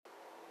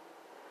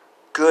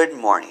Good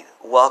morning.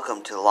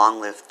 Welcome to the Long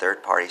Live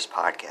Third Parties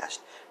podcast.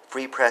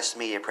 Free Press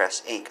Media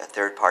Press Inc., a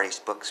third parties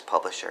books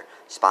publisher,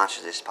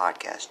 sponsors this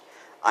podcast.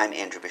 I'm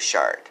Andrew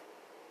Bouchard.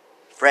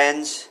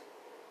 Friends,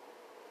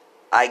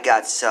 I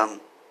got some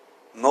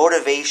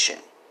motivation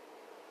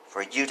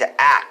for you to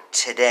act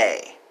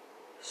today.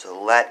 So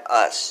let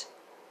us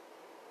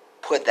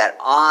put that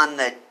on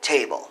the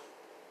table.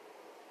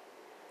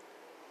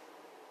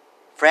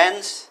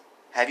 Friends,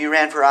 have you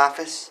ran for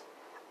office?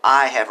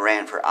 I have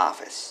ran for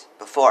office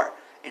before.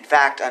 In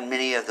fact, on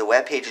many of the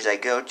web pages I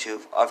go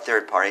to of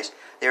third parties,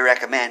 they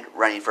recommend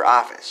running for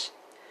office.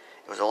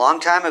 It was a long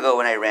time ago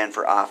when I ran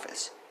for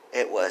office.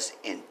 It was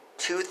in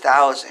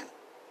 2000.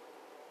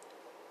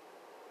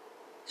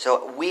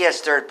 So we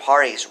as third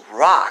parties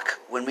rock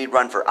when we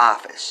run for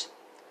office.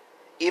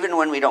 Even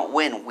when we don't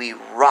win, we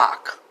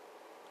rock.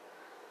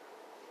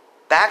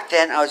 Back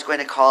then, I was going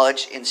to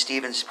college in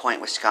Stevens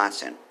Point,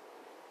 Wisconsin.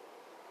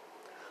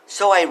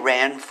 So I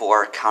ran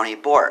for county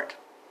board.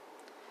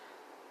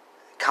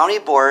 County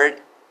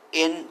board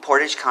in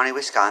Portage County,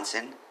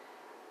 Wisconsin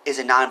is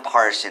a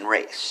nonpartisan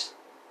race.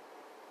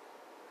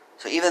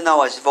 So even though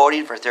I was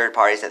voting for third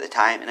parties at the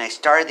time, and I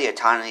started the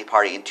Autonomy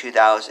Party in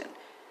 2000,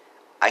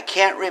 I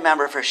can't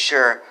remember for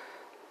sure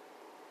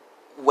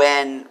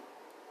when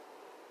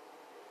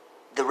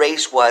the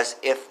race was,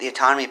 if the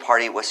Autonomy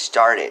Party was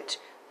started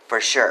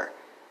for sure.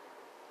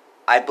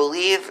 I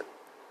believe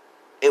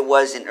it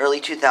was in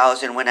early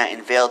 2000 when I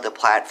unveiled the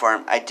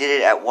platform. I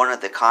did it at one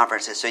of the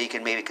conferences, so you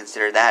can maybe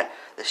consider that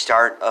the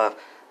start of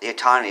the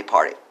Autonomy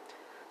Party.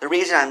 The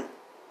reason I'm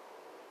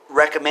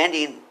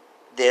recommending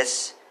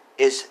this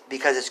is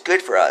because it's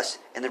good for us,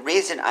 and the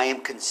reason I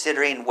am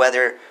considering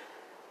whether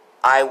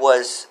I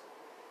was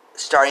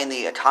starting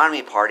the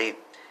Autonomy Party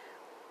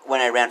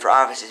when I ran for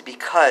office is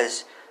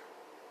because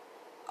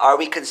are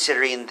we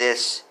considering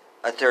this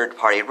a third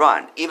party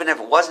run? Even if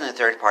it wasn't a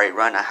third party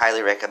run, I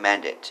highly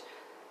recommend it.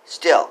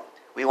 Still,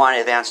 we want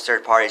to advance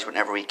third parties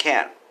whenever we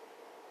can.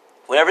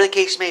 Whatever the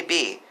case may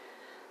be,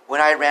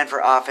 when I ran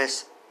for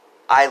office,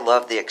 I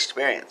loved the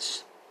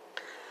experience.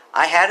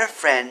 I had a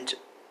friend,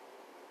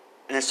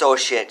 an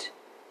associate,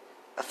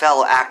 a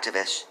fellow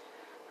activist,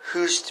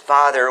 whose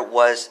father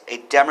was a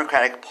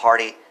Democratic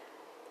Party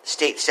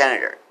state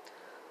senator.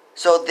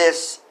 So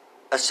this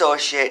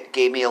associate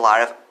gave me a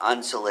lot of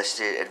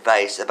unsolicited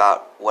advice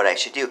about what I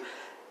should do.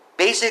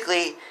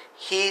 Basically,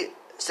 he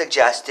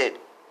suggested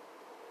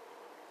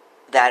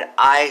that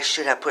I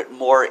should have put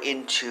more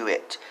into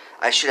it.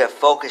 I should have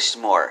focused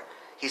more.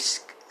 He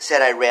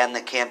said I ran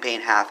the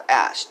campaign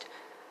half-assed.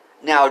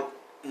 Now,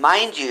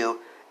 mind you,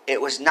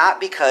 it was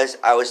not because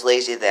I was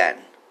lazy then.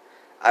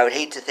 I would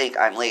hate to think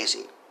I'm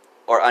lazy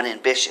or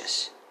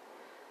unambitious.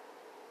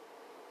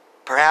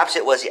 Perhaps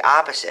it was the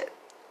opposite.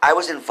 I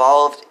was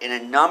involved in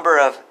a number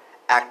of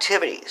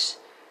activities,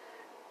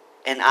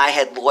 and I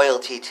had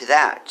loyalty to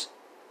that.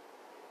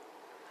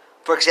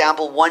 For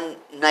example, one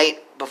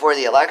night before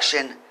the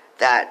election,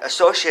 that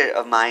associate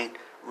of mine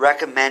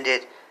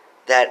recommended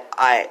that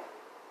I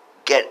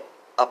get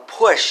a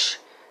push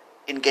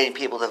in getting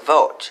people to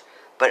vote,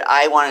 but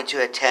I wanted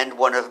to attend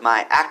one of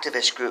my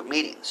activist group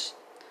meetings.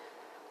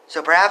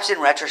 So perhaps in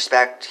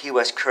retrospect, he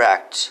was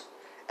correct,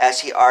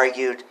 as he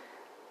argued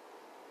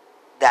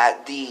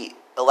that the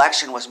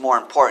election was more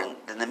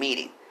important than the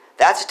meeting.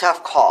 That's a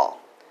tough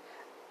call.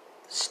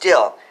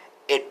 Still,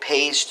 it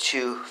pays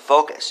to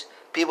focus.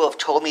 People have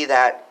told me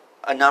that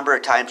a number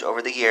of times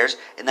over the years,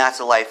 and that's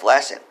a life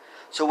lesson.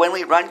 So when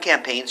we run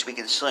campaigns, we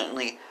can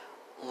certainly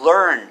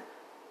learn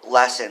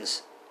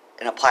lessons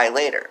and apply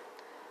later.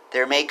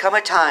 There may come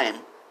a time,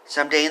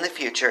 someday in the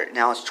future,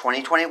 now it's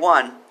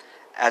 2021,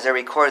 as I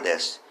record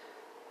this,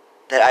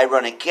 that I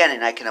run again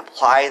and I can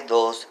apply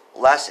those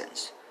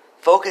lessons.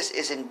 Focus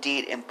is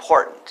indeed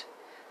important.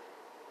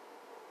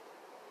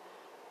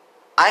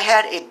 I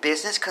had a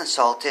business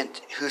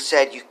consultant who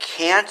said you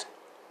can't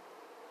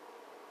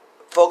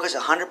focus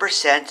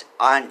 100%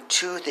 on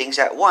two things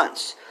at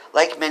once.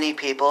 Like many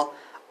people,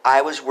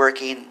 I was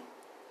working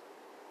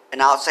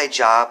an outside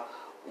job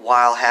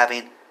while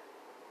having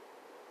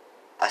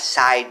a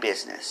side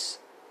business.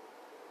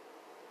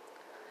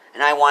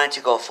 And I wanted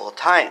to go full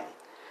time.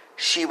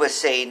 She was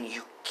saying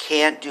you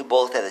can't do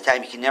both at the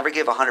time. You can never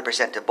give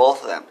 100% to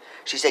both of them.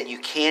 She said you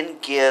can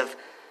give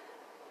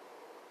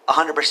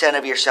 100%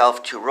 of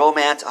yourself to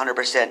romance,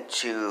 100%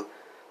 to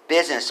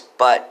business,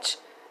 but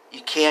you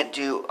can't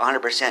do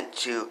 100%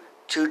 to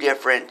two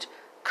different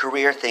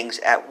career things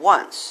at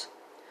once.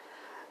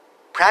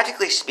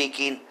 Practically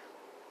speaking,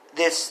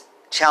 this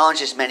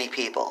challenges many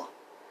people.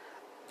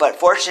 But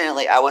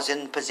fortunately, I was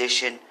in a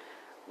position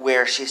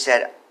where she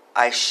said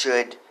I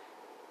should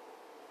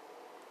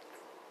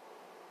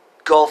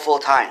go full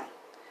time,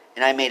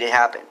 and I made it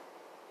happen.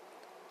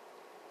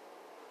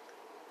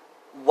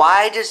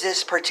 Why does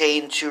this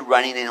pertain to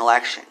running an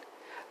election?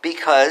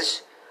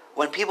 Because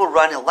when people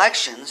run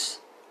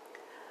elections,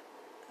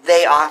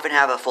 they often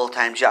have a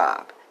full-time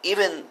job.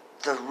 Even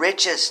the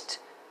richest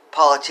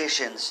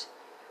politicians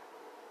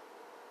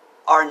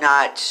are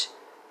not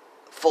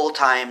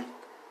full-time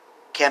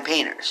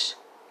campaigners.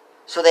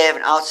 So they have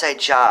an outside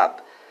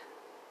job.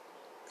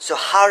 So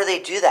how do they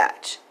do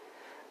that?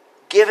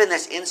 Given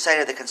this insight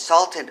of the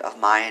consultant of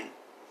mine,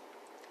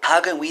 how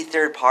can we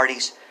third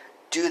parties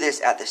do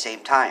this at the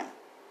same time?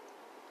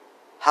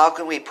 How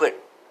can we put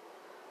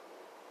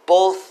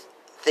both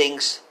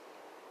things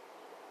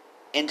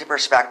into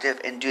perspective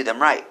and do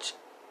them right?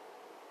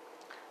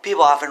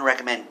 People often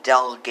recommend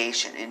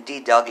delegation.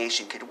 Indeed,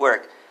 delegation could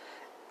work.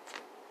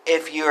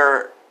 If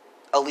you're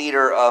a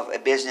leader of a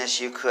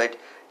business, you could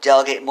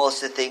delegate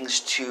most of the things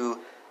to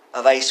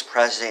a vice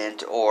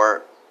president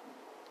or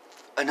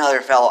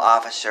another fellow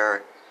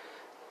officer,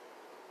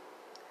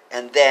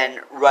 and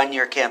then run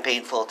your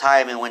campaign full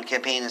time, and when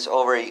campaign is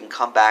over, you can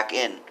come back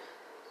in.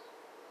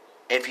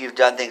 If you've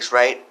done things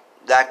right,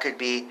 that could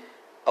be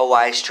a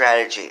wise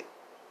strategy.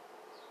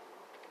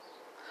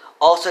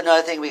 Also,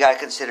 another thing we got to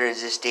consider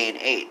is this day and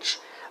age.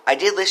 I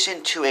did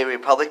listen to a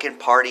Republican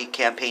Party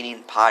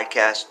campaigning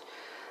podcast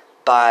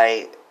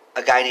by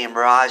a guy named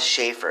Raz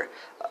Schaefer.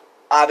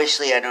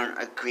 Obviously, I don't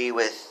agree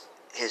with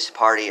his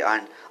party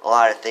on a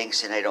lot of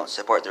things, and I don't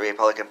support the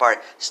Republican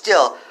Party.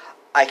 Still,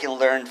 I can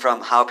learn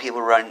from how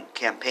people run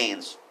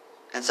campaigns.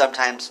 And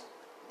sometimes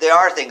there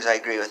are things I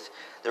agree with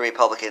the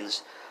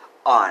Republicans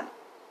on.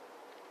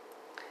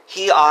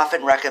 He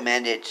often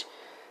recommended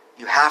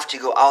you have to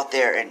go out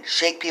there and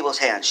shake people's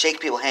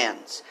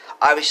hands.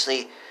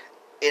 Obviously,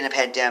 in a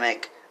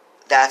pandemic,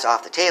 that's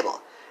off the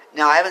table.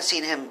 Now, I haven't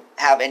seen him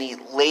have any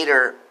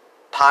later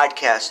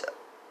podcasts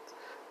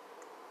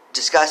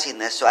discussing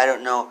this, so I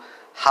don't know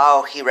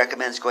how he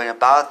recommends going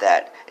about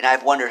that. And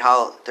I've wondered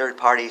how third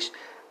parties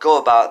go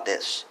about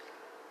this.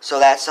 So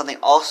that's something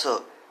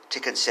also to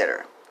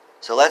consider.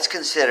 So let's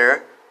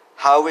consider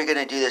how we're going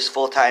to do this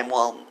full time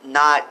while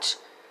not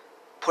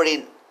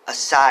putting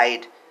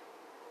aside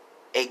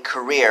a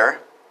career,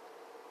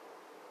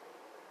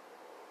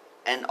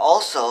 and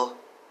also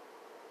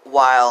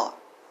while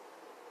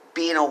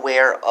being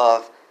aware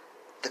of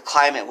the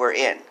climate we're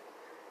in.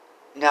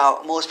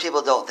 Now, most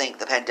people don't think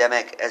the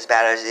pandemic, as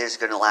bad as it is,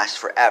 going to last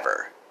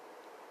forever.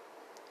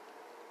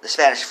 The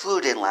Spanish flu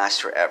didn't last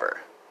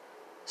forever.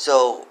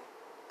 So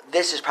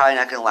this is probably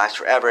not going to last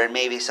forever, and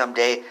maybe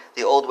someday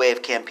the old way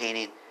of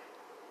campaigning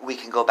we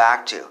can go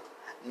back to.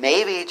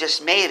 Maybe,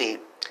 just maybe,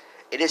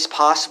 it is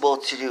possible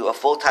to do a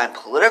full-time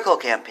political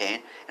campaign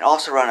and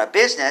also run a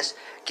business,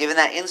 given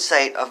that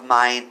insight of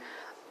mine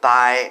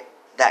by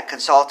that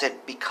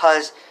consultant,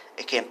 because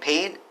a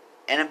campaign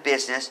and a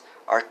business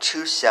are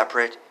two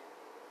separate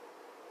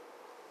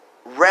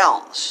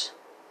realms,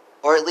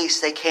 or at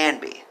least they can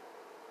be.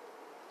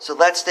 So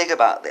let's think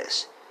about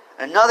this.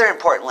 Another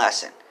important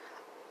lesson.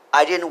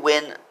 I didn't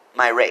win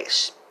my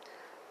race.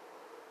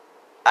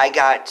 I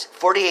got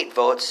 48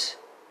 votes,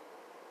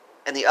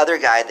 and the other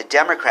guy, the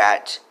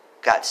Democrat,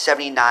 got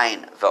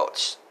 79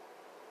 votes.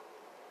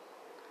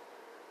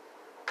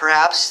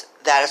 Perhaps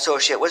that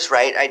associate was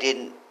right. I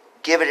didn't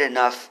give it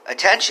enough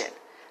attention.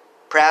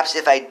 Perhaps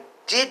if I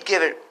did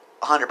give it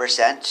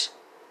 100%,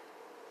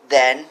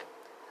 then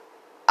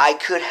I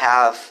could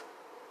have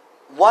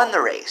won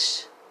the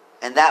race.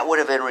 And that would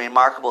have been a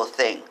remarkable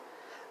thing.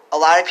 A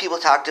lot of people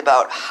talked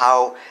about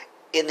how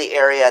in the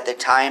area at the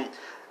time,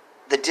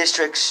 the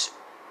districts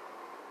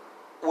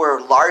were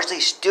largely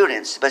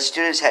students, but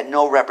students had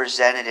no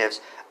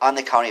representatives on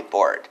the county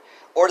board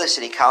or the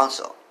city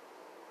council.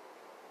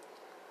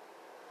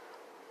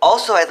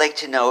 Also, I'd like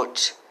to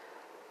note,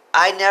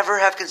 I never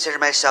have considered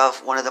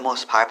myself one of the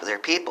most popular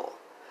people,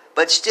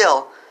 but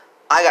still,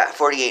 I got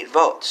 48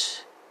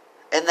 votes,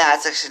 and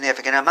that's a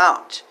significant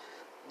amount.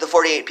 The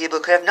 48 people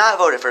could have not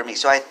voted for me,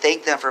 so I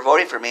thank them for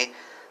voting for me.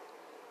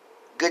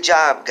 Good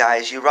job,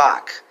 guys, you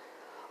rock.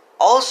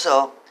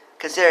 Also,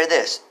 consider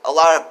this, a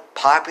lot of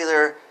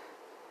popular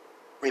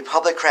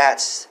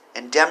Republicans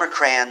and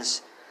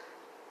Democrats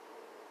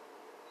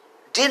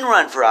didn't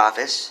run for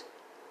office,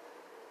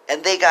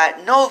 and they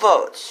got no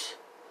votes.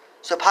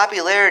 So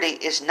popularity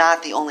is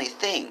not the only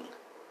thing.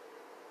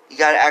 You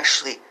got to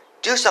actually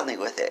do something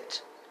with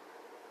it.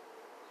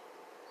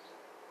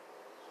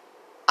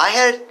 I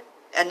had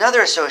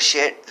another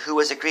associate who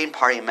was a Green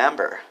Party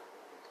member,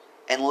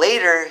 and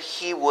later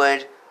he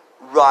would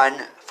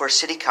run for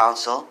city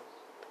council,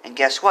 and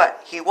guess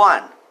what? He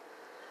won.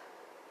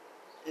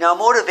 Now,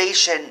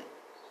 motivation,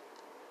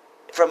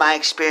 from my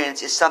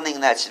experience, is something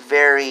that's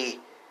very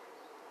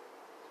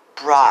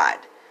broad.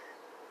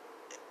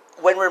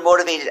 When we're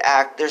motivated to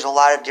act, there's a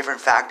lot of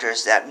different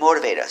factors that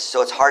motivate us,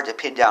 so it's hard to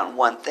pin down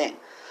one thing.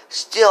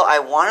 Still, I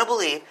want to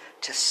believe,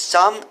 to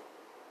some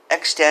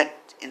extent,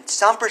 in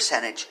some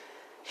percentage,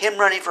 him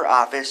running for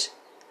office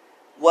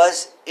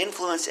was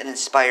influenced and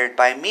inspired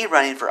by me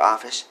running for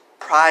office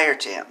prior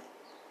to him.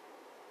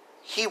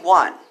 He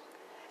won.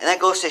 And that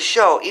goes to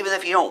show, even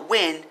if you don't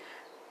win,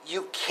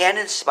 you can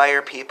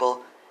inspire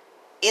people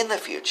in the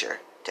future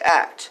to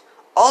act.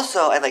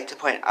 Also, I'd like to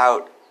point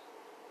out,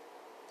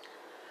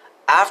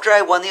 after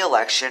I won the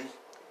election,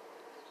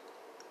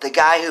 the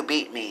guy who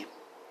beat me,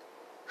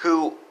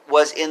 who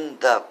was in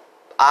the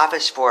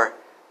office for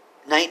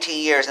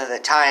 19 years, and at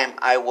the time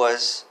I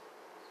was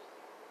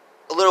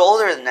a little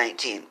older than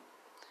 19,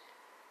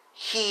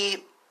 he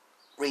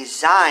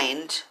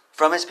resigned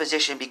from his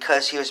position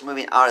because he was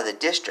moving out of the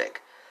district.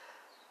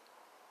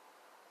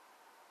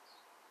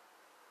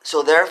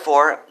 So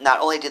therefore,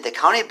 not only did the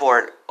county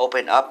board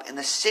open up and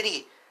the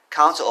city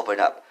council open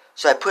up,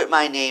 so I put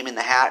my name in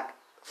the hat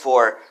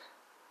for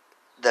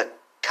the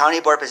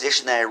county board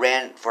position that I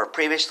ran for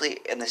previously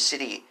and the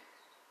city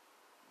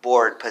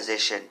board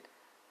position,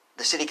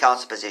 the city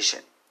council position.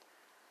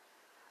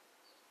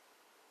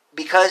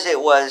 Because it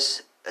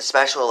was a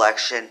special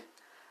election,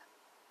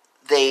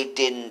 the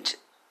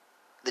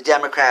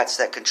Democrats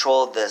that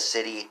controlled the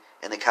city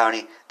and the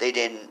county, they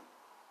didn't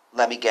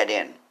let me get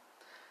in.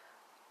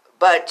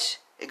 But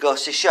it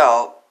goes to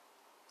show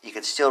you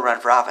can still run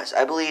for office.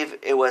 I believe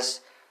it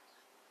was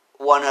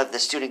one of the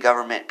student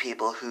government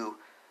people who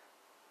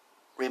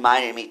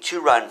reminded me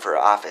to run for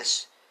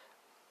office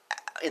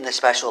in the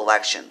special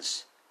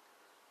elections.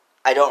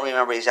 I don't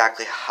remember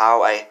exactly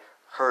how I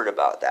heard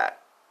about that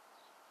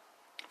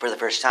for the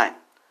first time.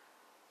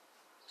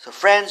 So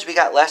friends, we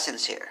got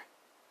lessons here.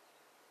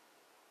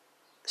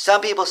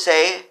 Some people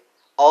say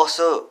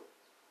also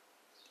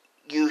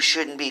you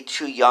shouldn't be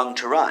too young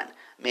to run.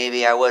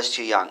 Maybe I was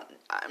too young.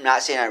 I'm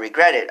not saying I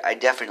regret it. I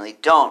definitely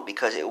don't,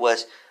 because it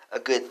was a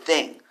good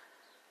thing.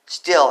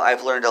 Still,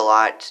 I've learned a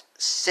lot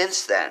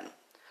since then.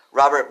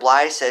 Robert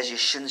Bly says you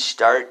shouldn't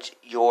start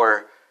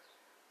your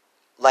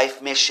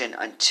life mission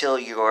until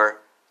you're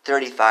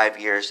 35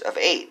 years of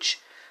age.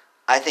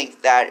 I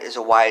think that is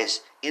a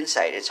wise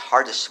insight. It's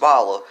hard to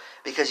swallow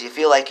because you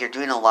feel like you're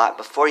doing a lot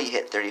before you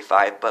hit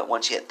 35, but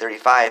once you hit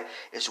 35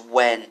 is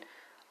when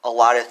a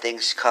lot of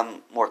things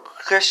come more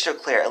crystal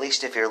clear, at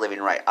least if you're living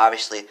right.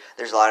 Obviously,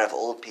 there's a lot of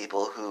old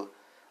people who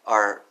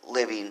are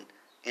living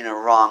in a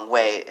wrong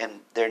way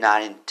and they're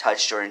not in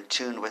touch or in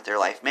tune with their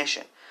life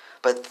mission.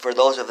 But for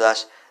those of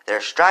us that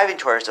are striving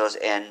towards those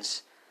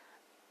ends,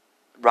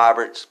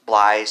 Robert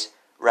Bly's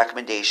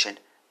recommendation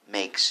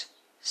makes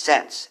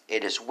sense.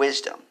 It is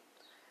wisdom.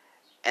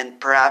 And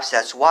perhaps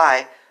that's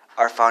why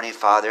our founding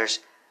fathers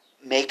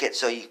make it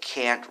so you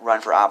can't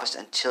run for office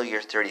until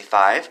you're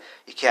 35.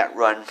 You can't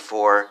run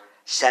for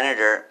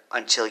senator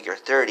until you're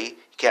 30. You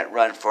can't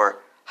run for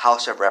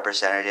House of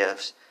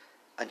Representatives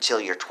until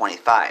you're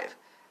 25.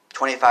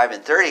 25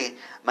 and 30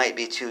 might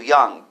be too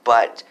young,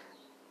 but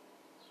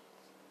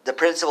the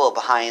principle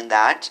behind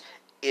that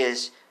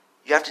is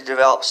you have to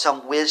develop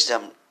some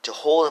wisdom to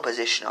hold a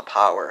position of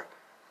power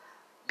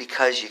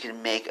because you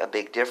can make a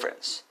big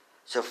difference.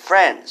 So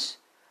friends,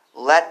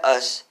 let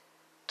us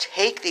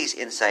take these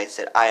insights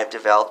that I have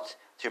developed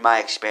through my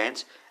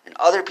experience and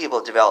other people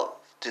have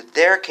developed through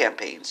their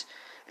campaigns,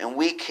 and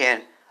we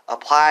can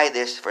apply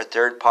this for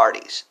third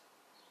parties.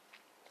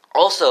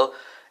 Also,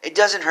 it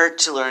doesn't hurt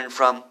to learn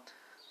from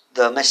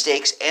the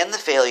mistakes and the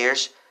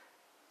failures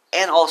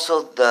and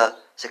also the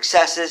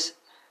successes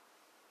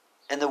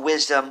and the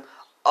wisdom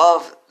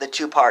of the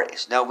two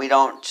parties. Now, we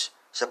don't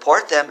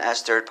support them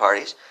as third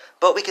parties,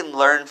 but we can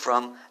learn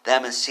from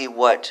them and see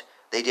what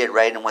they did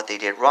right and what they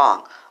did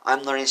wrong.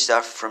 I'm learning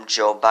stuff from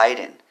Joe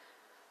Biden.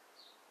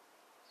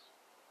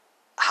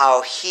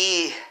 How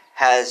he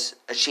has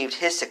achieved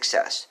his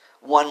success.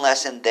 One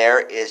lesson there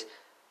is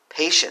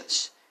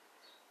patience.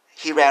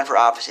 He ran for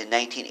office in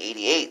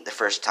 1988 the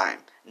first time.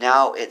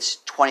 Now it's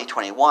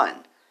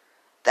 2021.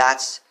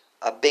 That's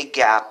a big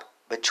gap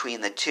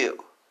between the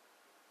two.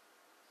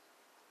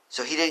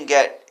 So he didn't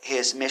get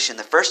his mission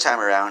the first time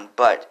around,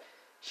 but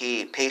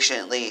he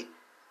patiently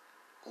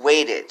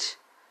waited,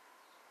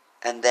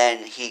 and then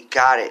he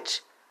got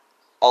it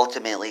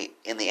ultimately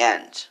in the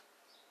end.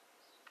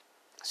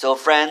 So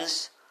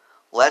friends,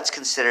 let's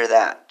consider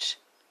that.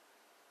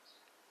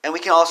 And we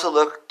can also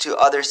look to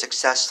other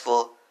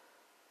successful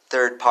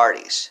third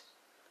parties.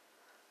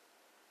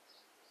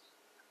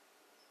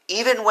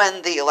 Even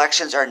when the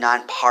elections are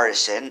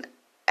nonpartisan,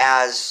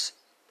 as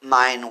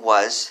mine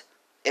was,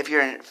 if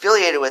you're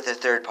affiliated with a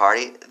third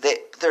party, the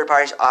third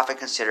parties often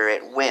consider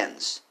it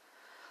wins.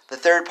 The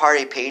third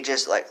party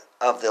pages like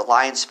of the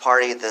Alliance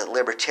Party, the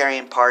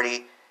Libertarian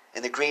Party,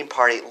 and the Green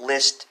Party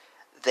list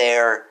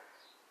their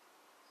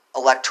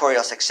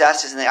electoral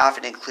successes, and they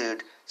often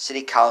include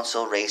city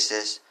council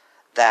races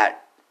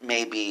that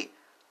may be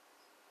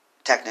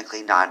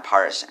technically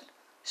nonpartisan.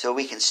 So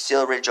we can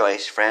still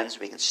rejoice, friends.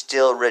 We can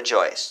still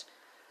rejoice.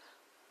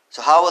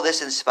 So how will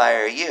this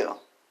inspire you?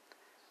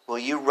 Will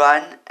you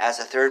run as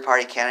a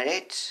third-party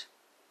candidate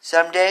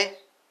someday?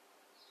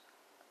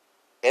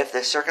 If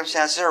the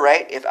circumstances are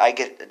right, if I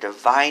get a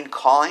divine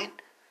calling,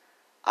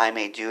 I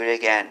may do it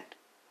again.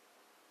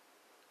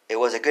 It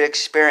was a good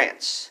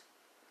experience.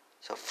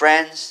 So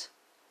friends,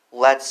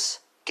 let's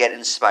get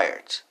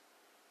inspired.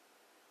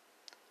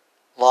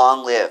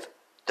 Long live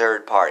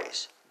third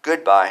parties.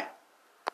 Goodbye.